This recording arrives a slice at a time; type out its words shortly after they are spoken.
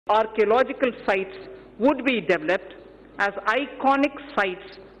archaeological sites would be developed as iconic sites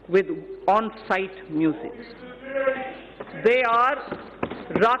with on-site music. They are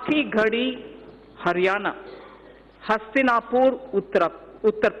Rakhi Ghadi, Haryana, Hastinapur,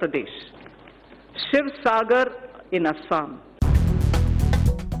 Uttar Pradesh, Shiv Sagar in Assam.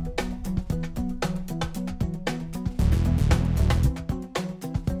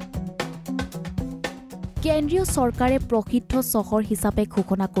 কেন্দ্ৰীয় চৰকাৰে প্ৰসিদ্ধ চহৰ হিচাপে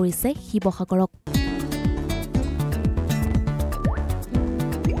ঘোষণা কৰিছে শিৱসাগৰক।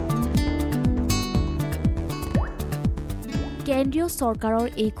 কেন্দ্ৰীয় চৰকাৰৰ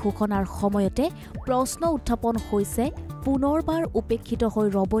এই ঘোষণাৰ সময়তে প্ৰশ্ন উত্থাপন হৈছে পুনৰবাৰ উপেক্ষিত হৈ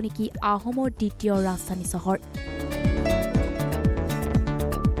ৰব নেকি আহোমৰ দ্বিতীয় ৰাজধানী চহৰ।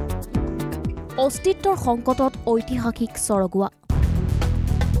 অস্তিত্বৰ সংকটত ঐতিহাসিক চৰগুৱা।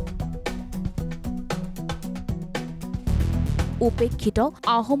 উপেক্ষিত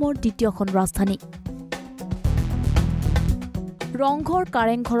আহোমৰ দ্বিতীয়খন ৰাজধানী। ৰংঘৰ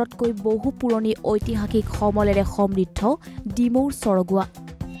কাৰেংঘৰতকৈ বহু পুৰণি ঐতিহাসিক সমলেৰে সমৃদ্ধ ডিমৌৰ চৰগুৱা।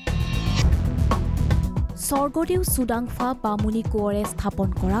 স্বৰ্গদেউ চুডাংফা বামুণী কোঁৱৰে স্থাপন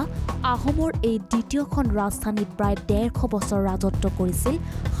কৰা আহোমৰ এই দ্বিতীয়খন ৰাজধানীত প্ৰায় ১৫০ বছৰ ৰাজত্ব কৰিছিল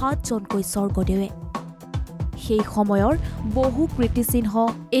 ৭জনকৈ স্বৰ্গদেৱে। সেই সময়ৰ বহু কীৰ্তিচিহ্ন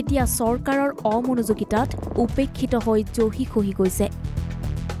এতিয়া চৰকাৰৰ অমনোযোগিতাত উপেক্ষিত হৈ জহি খহি গৈছে।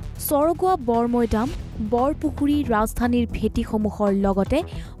 চৰগুৱা বৰমৈদাম, বৰপুখুৰী ৰাজধানীৰ ভেটিসমূহৰ লগতে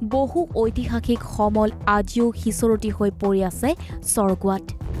বহু ঐতিহাসিক সমল আজিও সিঁচৰতি হৈ পৰি আছে চৰগুৱাত।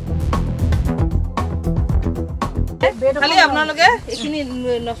 খালি আপোনালোকে এইখিনি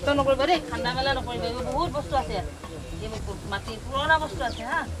নষ্ট নকৰিব দেই, ঠাণ্ডা মেলা নকৰিব, বহুত বস্তু আছে মাটি পুৰণা বস্তু আছে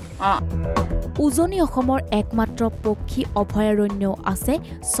হা। উজনি অসমৰ একমাত্ৰ পক্ষী অভয়াৰণ্য আছে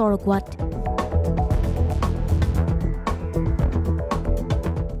চৰগুৱাত।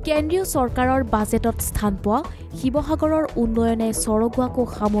 কেন্দ্ৰীয় চৰকাৰৰ বাজেটত স্থান পোৱা শিৱসাগৰৰ উন্নয়নে চৰগুৱাকো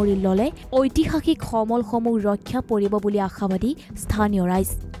সামৰি ল'লে ঐতিহাসিক সমলসমূহ ৰক্ষা পৰিব বুলি আশাবাদী স্থানীয় ৰাইজ।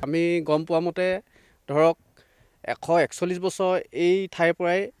 আমি গম পোৱা মতে ধৰক ১৪১ বছৰ এই ঠাইৰ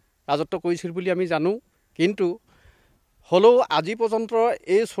পৰাই ৰাজত্ব কৰিছিল বুলি আমি জানো, কিন্তু হ'লেও আজি পৰ্যন্ত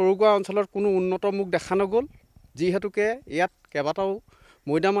এই চৰগুৱা অঞ্চলত কোনো উন্নত মুখ দেখা নগ'ল। যিহেতুকে ইয়াত কেইবাটাও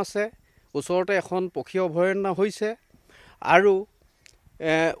মৈদাম আছে, ওচৰতে এখন পক্ষী অভয়াৰণ্য হৈছে আৰু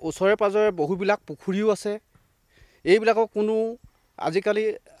ওচৰে পাজৰে বহুবিলাক পুখুৰীও আছে। এইবিলাকক কোনো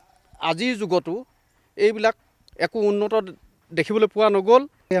আজিৰ যুগতো এইবিলাক একো উন্নত দেখিবলৈ পোৱা নগ'ল।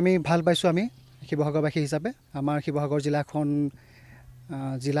 আমি ভাল পাইছোঁ, আমি শিৱসাগৰবাসী হিচাপে আমাৰ শিৱসাগৰ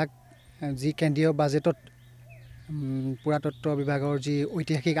জিলাক যি কেন্দ্ৰীয় বাজেটত পুৰাতত্ব বিভাগৰ যি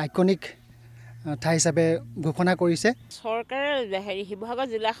ঐতিহাসিক আইকনিক ঠাই হিচাপে ঘোষণা কৰিছে। চৰকাৰে শিৱসাগৰ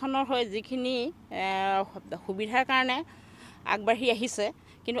জিলাখনৰ হৈ যিখিনি সুবিধাৰ কাৰণে আগবাঢ়ি আহিছে,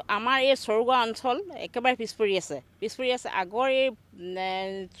 কিন্তু আমাৰ এই চৰগুৱা অঞ্চল একেবাৰে পিছ পৰি আছে। আগৰ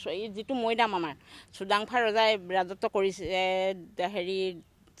এই যিটো মৈদাম আমাৰ চুডাংফা ৰজাই ৰাজত্ব কৰিছে,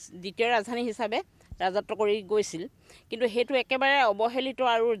 দ্বিতীয় ৰাজধানী হিচাপে ৰাজত্ব কৰি গৈছিল, কিন্তু সেইটো একেবাৰে অৱহেলিত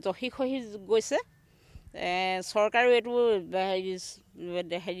আৰু জহি খহি গৈছে। চৰকাৰেও এইটো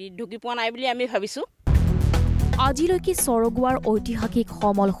ঢুকি পোৱা নাই বুলি আমি ভাবিছোঁ। আজিলৈকে চৰগুৱাৰ ঐতিহাসিক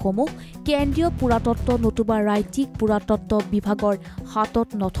সমলসমূহ কেন্দ্ৰীয় পুৰাতত্ব নতুবা ৰাজ্যিক পুৰাতত্ব বিভাগৰ হাতত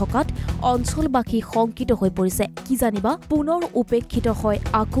নথকাত অঞ্চলবাসী শংকিত হৈ পৰিছে। কি জানিবা পুনৰ উপেক্ষিত হয়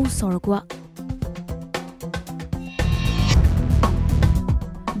আকৌ চৰগুৱা।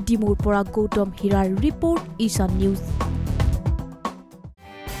 ডিমৌৰ পৰা গৌতম হীৰাৰ ৰিপৰ্ট, ঈশান নিউজ।